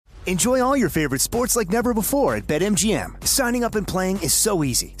Enjoy all your favorite sports like never before at BetMGM. Signing up and playing is so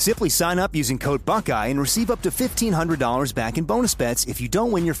easy. Simply sign up using code Buckeye and receive up to $1,500 back in bonus bets if you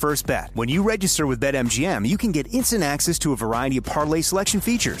don't win your first bet. When you register with BetMGM, you can get instant access to a variety of parlay selection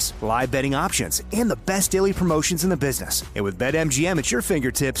features, live betting options, and the best daily promotions in the business. And with BetMGM at your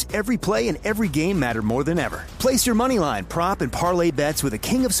fingertips, every play and every game matter more than ever. Place your moneyline, prop, and parlay bets with the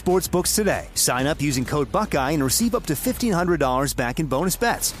king of sportsbooks today. Sign up using code Buckeye and receive up to $1,500 back in bonus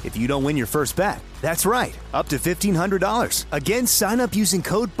bets if you don't win your first bet. That's right, up to $1,500. Again, sign up using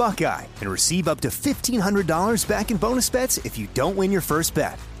code Buckeye and receive up to $1,500 back in bonus bets if you don't win your first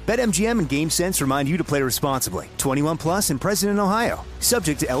bet. BetMGM and GameSense remind you to play responsibly. 21 plus and present in Ohio.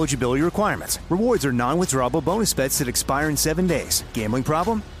 Subject to eligibility requirements. Rewards are non-withdrawable bonus bets that expire in 7 days. Gambling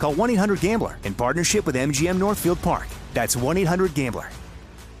problem? Call 1-800-GAMBLER in partnership with MGM Northfield Park. That's 1-800-GAMBLER.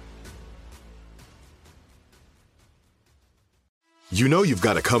 You know you've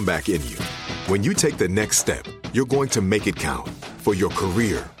got a comeback in you. When you take the next step, you're going to make it count. For your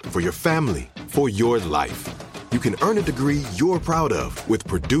career, for your family, for your life. You can earn a degree you're proud of with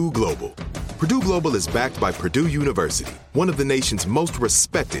Purdue Global. Purdue Global is backed by Purdue University, one of the nation's most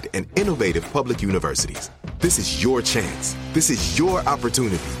respected and innovative public universities. This is your chance. This is your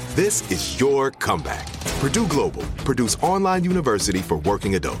opportunity. This is your comeback. Purdue Global, Purdue's online university for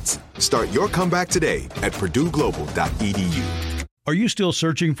working adults. Start your comeback today at purdueglobal.edu. Are you still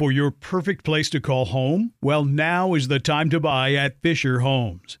searching for your perfect place to call home? Well, now is the time to buy at Fisher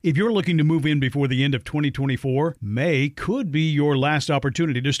Homes. If you're looking to move in before the end of 2024, May could be your last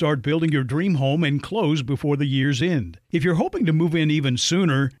opportunity to start building your dream home and close before the year's end. If you're hoping to move in even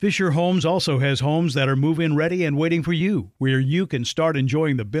sooner, Fisher Homes also has homes that are move-in ready and waiting for you, where you can start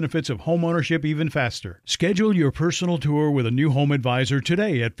enjoying the benefits of homeownership even faster. Schedule your personal tour with a new home advisor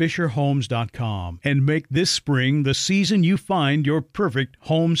today at FisherHomes.com and make this spring the season you find your perfect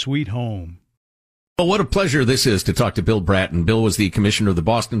home sweet home. Well, what a pleasure this is to talk to Bill Bratton. Bill was the commissioner of the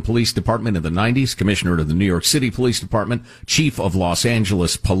Boston Police Department in the 90s, commissioner of the New York City Police Department, chief of Los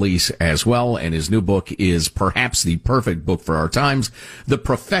Angeles Police as well, and his new book is perhaps the perfect book for our times, The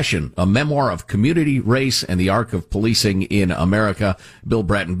Profession, a memoir of community, race, and the arc of policing in America. Bill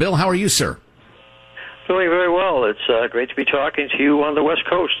Bratton. Bill, how are you, sir? Doing very well. It's great to be talking to you on the West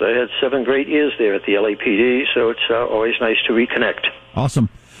Coast. I had 7 great years there at the LAPD, so it's always nice to reconnect. Awesome.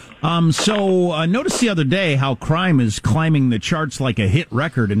 So noticed the other day how crime is climbing the charts like a hit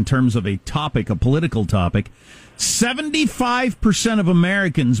record in terms of a topic, a political topic. 75% of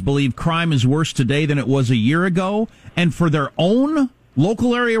Americans believe crime is worse today than it was a year ago, and for their own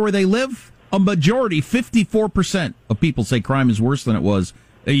local area where they live, a majority, 54% of people say crime is worse than it was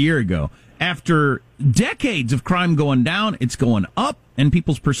a year ago. After decades of crime going down, it's going up, and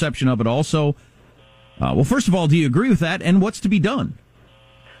people's perception of it also. Well, first of all, do you agree with that, and what's to be done?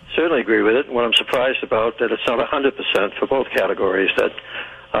 Certainly agree with it. What I'm surprised about that it's not 100% for both categories.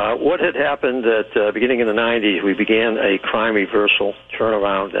 That what had happened at beginning in the 90s, we began a crime reversal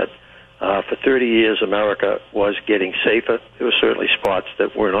turnaround that for 30 years America was getting safer. There were certainly spots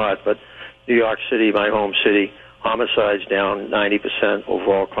that were not, but New York City, my home city, homicides down 90%,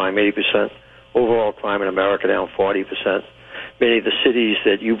 overall crime 80%, overall crime in America down 40%. Many of the cities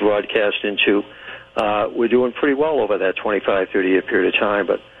that you broadcast into were doing pretty well over that 25, 30-year period of time,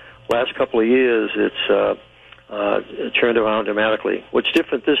 but last couple of years it's turned around dramatically. What's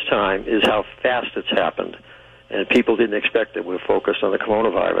different this time is how fast it's happened, and people didn't expect it. We're focused on the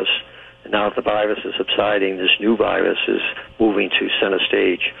coronavirus, and now that the virus is subsiding, this new virus is moving to center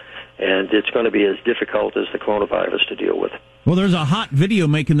stage. And it's going to be as difficult as the coronavirus to deal with. Well, there's a hot video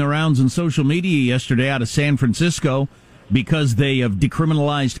making the rounds on social media yesterday out of San Francisco because they have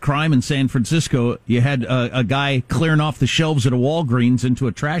decriminalized crime in San Francisco. You had a guy clearing off the shelves at a Walgreens into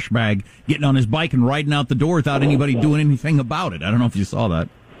a trash bag, getting on his bike and riding out the door without anybody doing anything about it. I don't know if you saw that.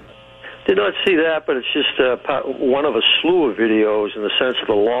 Did not see that, but it's just one of a slew of videos in the sense of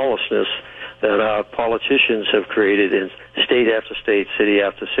the lawlessness that our politicians have created in state after state, city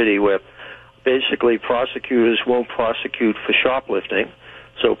after city, where basically prosecutors won't prosecute for shoplifting.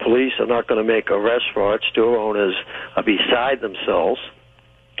 So police are not going to make arrests for it. Store owners are beside themselves.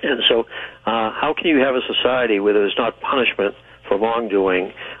 And so how can you have a society where there's not punishment for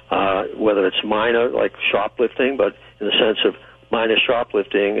wrongdoing, whether it's minor, like shoplifting, but in the sense of minor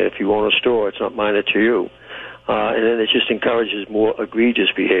shoplifting, if you own a store, it's not minor to you. And then it just encourages more egregious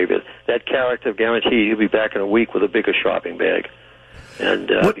behavior. That character, guaranteed, he'll be back in a week with a bigger shopping bag, and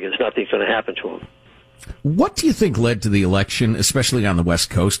because nothing's going to happen to him. What do you think led to the election, especially on the West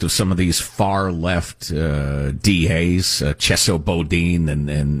Coast, of some of these far-left DAs, Chesso Bodine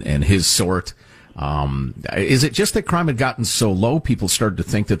and his sort? Is it just that crime had gotten so low, people started to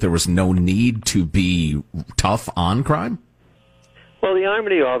think that there was no need to be tough on crime? Well, the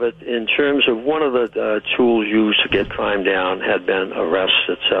irony of it, in terms of one of the tools used to get crime down, had been arrests,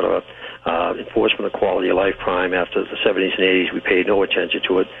 et cetera, enforcement of quality of life crime. After the 70s and 80s, we paid no attention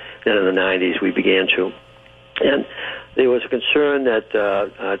to it. Then in the 90s, we began to. And there was a concern that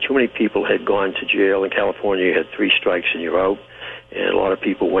too many people had gone to jail. In California, you had 3 strikes and you're out. And a lot of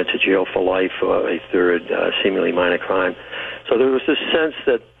people went to jail for life for a third seemingly minor crime. So there was this sense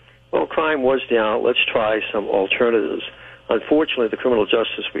that, well, crime was down. Let's try some alternatives. Unfortunately, the criminal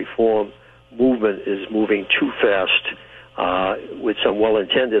justice reform movement is moving too fast with some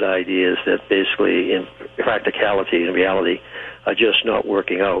well-intended ideas that basically, in practicality and reality, are just not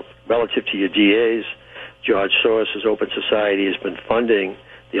working out. Relative to your DAs, George Soros' Open Society has been funding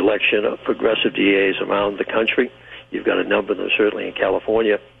the election of progressive DAs around the country. You've got a number of them, certainly in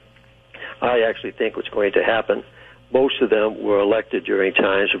California. I actually think what's going to happen, most of them were elected during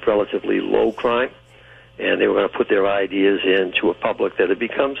times of relatively low crime, and they were going to put their ideas into a public that had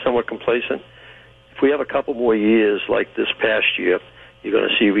become somewhat complacent. If we have a couple more years like this past year, you're going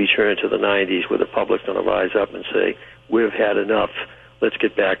to see a return to the 90s where the public's going to rise up and say, we've had enough, let's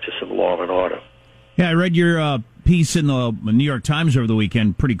get back to some law and order. Yeah, I read your piece in the New York Times over the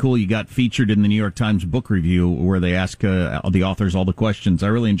weekend. Pretty cool. You got featured in the New York Times book review where they ask the authors all the questions. I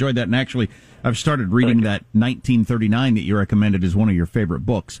really enjoyed that, and actually I've started reading that 1939 that you recommended as one of your favorite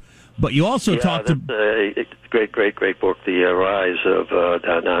books. But you also talked to... Great book, The Rise of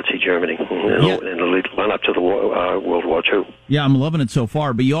Nazi Germany, in the run-up to the World War II. Yeah, I'm loving it so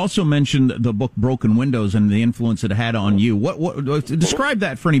far. But you also mentioned the book Broken Windows and the influence it had on you. What describe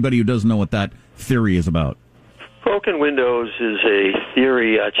that for anybody who doesn't know what that theory is about. Broken Windows is a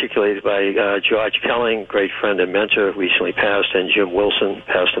theory articulated by George Kelling, great friend and mentor, recently passed, and Jim Wilson,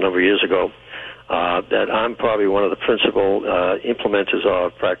 passed a number of years ago, that I'm probably one of the principal implementers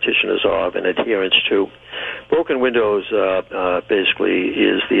of, practitioners of, and adherents to. Broken Windows basically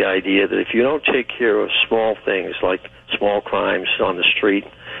is the idea that if you don't take care of small things like small crimes on the street,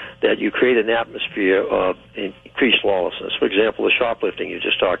 that you create an atmosphere of increased lawlessness. For example, the shoplifting you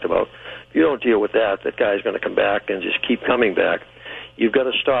just talked about. If you don't deal with that guy's going to come back and just keep coming back. You've got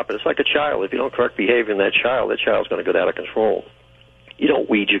to stop it. It's like a child. If you don't correct behavior in that child's going to get out of control. You don't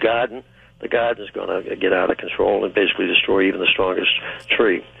weed your garden, the garden's going to get out of control and basically destroy even the strongest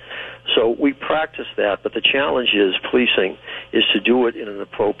tree. So we practice that, but the challenge is policing is to do it in an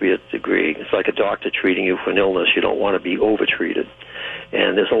appropriate degree. It's like a doctor treating you for an illness. You don't want to be over-treated.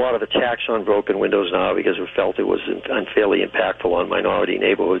 And there's a lot of attacks on Broken Windows now because we felt it was unfairly impactful on minority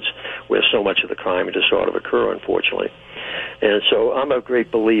neighborhoods where so much of the crime and disorder occur, unfortunately. And so I'm a great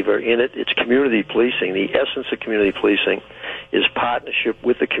believer in it. It's community policing. The essence of community policing is partnership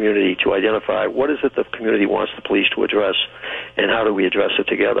with the community to identify what is it the community wants the police to address and how do we address it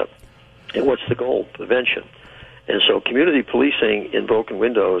together. And what's the goal? Prevention. And so community policing in Broken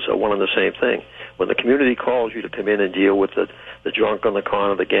Windows are one and the same thing. When the community calls you to come in and deal with the drunk on the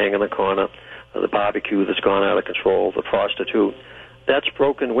corner, the gang on the corner, the barbecue that's gone out of control, the prostitute, that's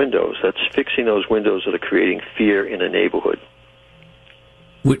Broken Windows. That's fixing those windows that are creating fear in a neighborhood.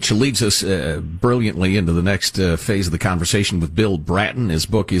 Which leads us brilliantly into the next phase of the conversation with Bill Bratton. His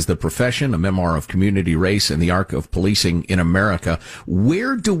book is The Profession, a memoir of community race and the arc of policing in America.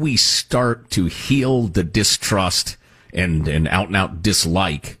 Where do we start to heal the distrust and out-and-out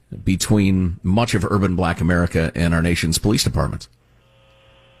dislike between much of urban black America and our nation's police departments?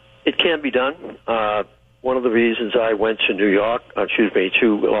 It can be done. One of the reasons I went to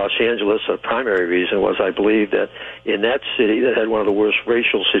to Los Angeles, a primary reason was I believe that in that city that had one of the worst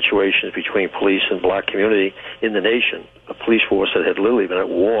racial situations between police and black community in the nation, a police force that had literally been at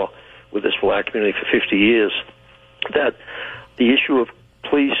war with this black community for 50 years, that the issue of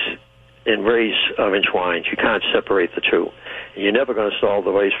police and race are entwined. You can't separate the two. And you're never going to solve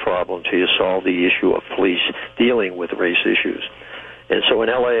the race problem until you solve the issue of police dealing with race issues. And so in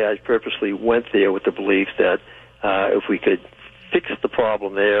L.A., I purposely went there with the belief that if we could fix the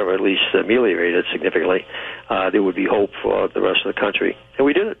problem there, or at least ameliorate it significantly, there would be hope for the rest of the country. And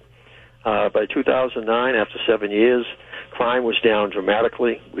we did it. By 2009, after 7 years, crime was down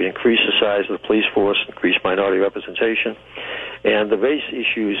dramatically. We increased the size of the police force, increased minority representation, and the race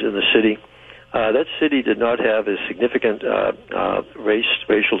issues in the city. That city did not have a significant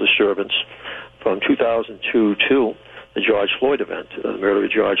racial disturbance from 2002 to the George Floyd event, the murder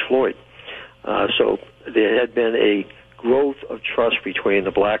of George Floyd. So there had been a growth of trust between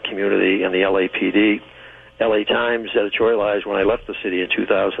the black community and the LAPD. LA Times editorialized when I left the city in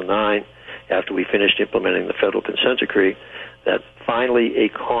 2009, after we finished implementing the federal consent decree, that finally a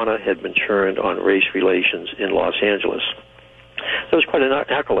corner had been turned on race relations in Los Angeles. So it was quite an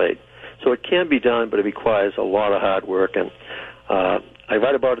accolade. So it can be done, but it requires a lot of hard work. And I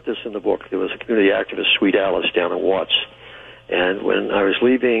write about this in the book. There was a community activist, Sweet Alice, down in Watts. And when I was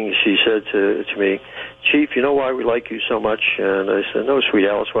leaving, she said to me, "Chief, you know why we like you so much?" And I said, "No, Sweet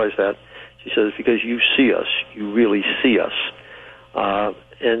Alice, why is that?" She says, "Because you see us. You really see us."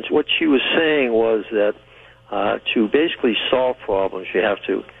 And what she was saying was that to basically solve problems, you have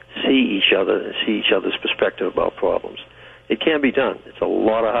to see each other and see each other's perspective about problems. It can be done. It's a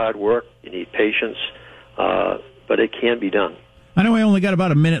lot of hard work. You need patience, but it can be done. I know I only got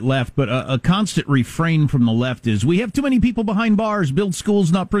about a minute left, but a constant refrain from the left is, we have too many people behind bars, build schools,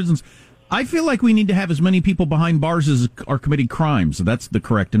 not prisons. I feel like we need to have as many people behind bars as are committing crimes. So that's the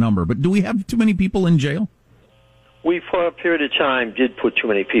correct number. But do we have too many people in jail? We, for a period of time, did put too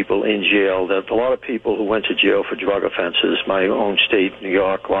many people in jail. There a lot of people who went to jail for drug offenses. My own state, New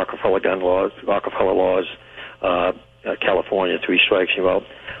York, Rockefeller gun laws, Rockefeller laws, California, 3 strikes you out.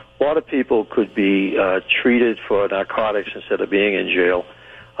 A lot of people could be treated for narcotics instead of being in jail.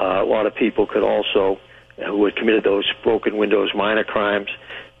 A lot of people could also, who had committed those broken windows minor crimes,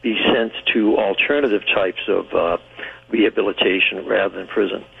 be sent to alternative types of rehabilitation rather than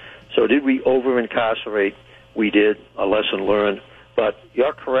prison. So did we over-incarcerate? We did. A lesson learned. But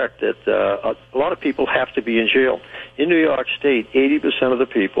you're correct that a lot of people have to be in jail. In New York State, 80% of the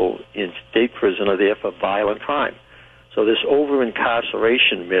people in state prison are there for violent crime. So this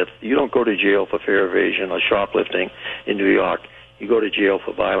over-incarceration myth, you don't go to jail for fare evasion or shoplifting in New York. You go to jail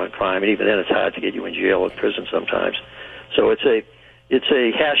for violent crime, and even then it's hard to get you in jail or prison sometimes. So it's a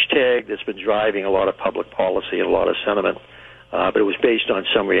hashtag that's been driving a lot of public policy and a lot of sentiment, but it was based on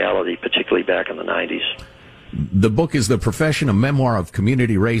some reality, particularly back in the 90s. The book is The Profession, a memoir of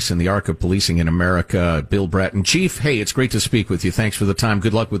community race and the arc of policing in America. Bill Bratton. Chief, hey, it's great to speak with you. Thanks for the time.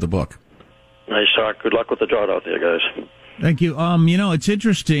 Good luck with the book. Nice talk. Good luck with the drought out there, guys. Thank you. It's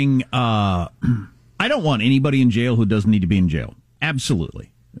interesting. I don't want anybody in jail who doesn't need to be in jail.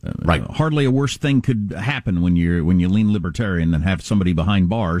 Absolutely. Right. Hardly a worse thing could happen when you lean libertarian than have somebody behind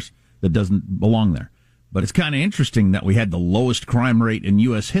bars that doesn't belong there. But it's kind of interesting that we had the lowest crime rate in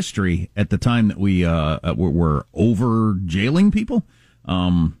U.S. history at the time that we were over jailing people.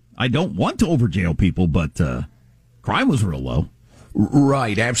 I don't want to over jail people, but crime was real low.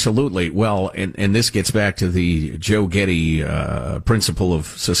 Right, absolutely. Well, and this gets back to the Joe Getty principle of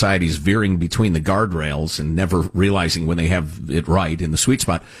societies veering between the guardrails and never realizing when they have it right in the sweet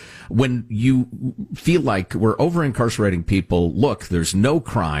spot. When you feel like we're over-incarcerating people, look, there's no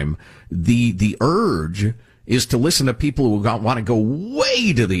crime. The urge is to listen to people who want to go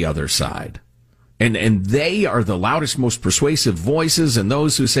way to the other side. And they are the loudest, most persuasive voices, and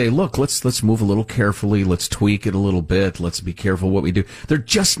those who say, look, let's move a little carefully, let's tweak it a little bit, let's be careful what we do. They're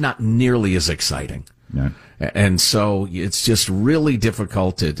just not nearly as exciting. Yeah. And so it's just really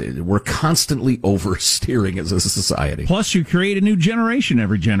difficult. We're constantly oversteering as a society. Plus, you create a new generation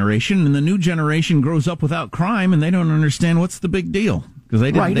every generation, and the new generation grows up without crime, and they don't understand what's the big deal. Because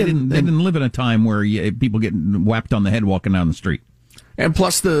they didn't live in a time where people get whacked on the head walking down the street. And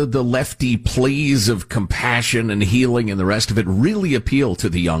plus the lefty pleas of compassion and healing and the rest of it really appeal to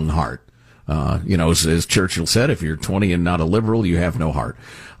the young heart. As Churchill said, if you're 20 and not a liberal, you have no heart.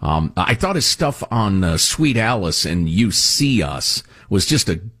 I thought his stuff on Sweet Alice and You See Us was just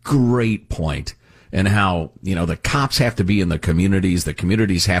a great point. And how, the cops have to be in the communities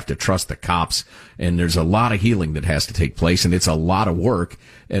have to trust the cops, and there's a lot of healing that has to take place, and it's a lot of work.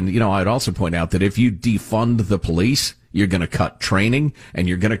 And, I'd also point out that if you defund the police, you're going to cut training, and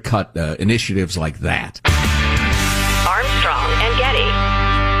you're going to cut initiatives like that. Armstrong and Getty.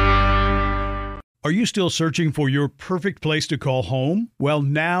 Are you still searching for your perfect place to call home? Well,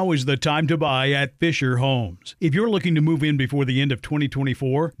 now is the time to buy at Fisher Homes. If you're looking to move in before the end of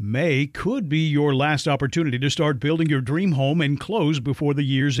 2024, May could be your last opportunity to start building your dream home and close before the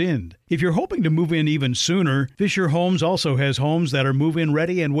year's end. If you're hoping to move in even sooner, Fisher Homes also has homes that are move-in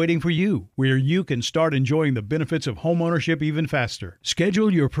ready and waiting for you, where you can start enjoying the benefits of homeownership even faster.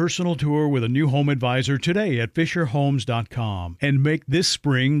 Schedule your personal tour with a new home advisor today at FisherHomes.com and make this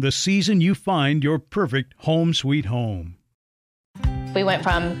spring the season you find your perfect home sweet home. We went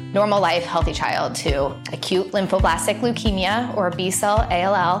from normal life, healthy child to acute lymphoblastic leukemia, or B-cell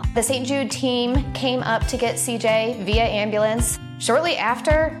ALL. The St. Jude team came up to get CJ via ambulance. Shortly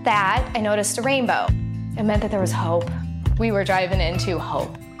after that, I noticed a rainbow. It meant that there was hope. We were driving into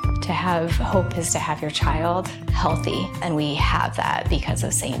hope. To have hope is to have your child healthy, and we have that because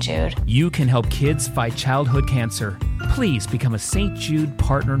of St. Jude. You can help kids fight childhood cancer. Please become a St. Jude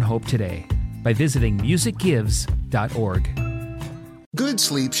Partner in Hope today by visiting musicgives.org.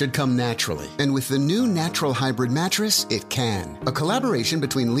 sleep should come naturally, and with the new Natural Hybrid mattress, it can. A collaboration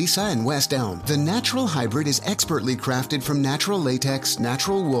between Lisa and West Elm, the Natural Hybrid is expertly crafted from natural latex,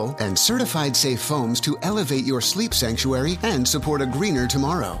 natural wool, and certified safe foams to elevate your sleep sanctuary and support a greener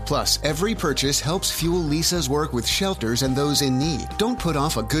tomorrow. Plus, every purchase helps fuel Lisa's work with shelters and those in need. Don't put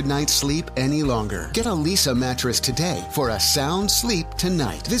off a good night's sleep any longer. Get a Lisa mattress today for a sound sleep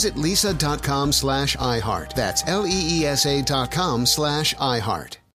tonight. Visit lisa.com/iHeart. That's LEESA.com/iHeart.